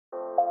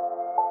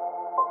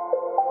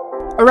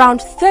Around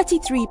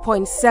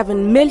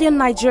 33.7 million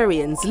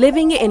Nigerians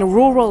living in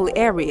rural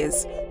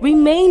areas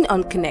remain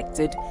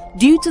unconnected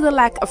due to the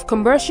lack of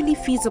commercially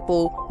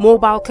feasible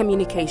mobile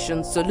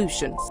communication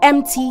solutions.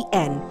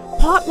 MTN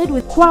partnered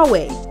with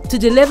Huawei to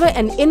deliver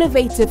an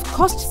innovative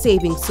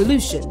cost-saving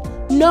solution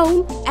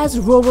known as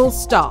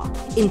Ruralstar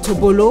in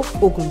Tobolo,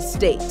 Ogun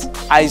State.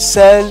 I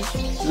sell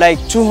like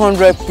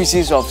 200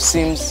 pieces of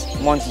SIMs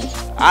monthly.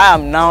 I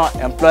am now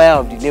employer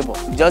of the labor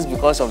just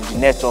because of the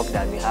network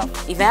that we have.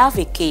 If I have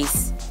a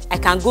case, I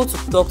can go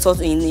to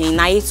doctors in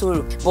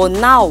Ayetoro, but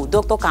now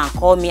doctor can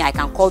call me, I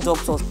can call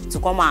doctors to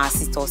come and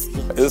assist us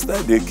here.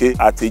 Instead de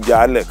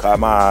àtijálẹ̀ ká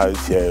máa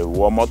ṣe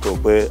wọ mọ́tò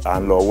pé à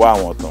ń lọ wá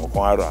àwọn tàn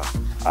kan rà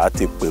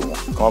àti pè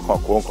wọ́n kàn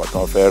kó nǹkan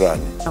tán fẹ́ rà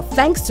ni.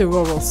 Thanks to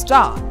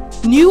Ruralstar,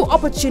 new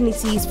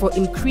opportunities for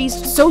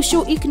increased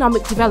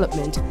socio-economic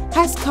development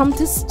has come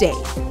to stay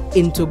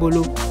in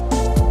Tobolo.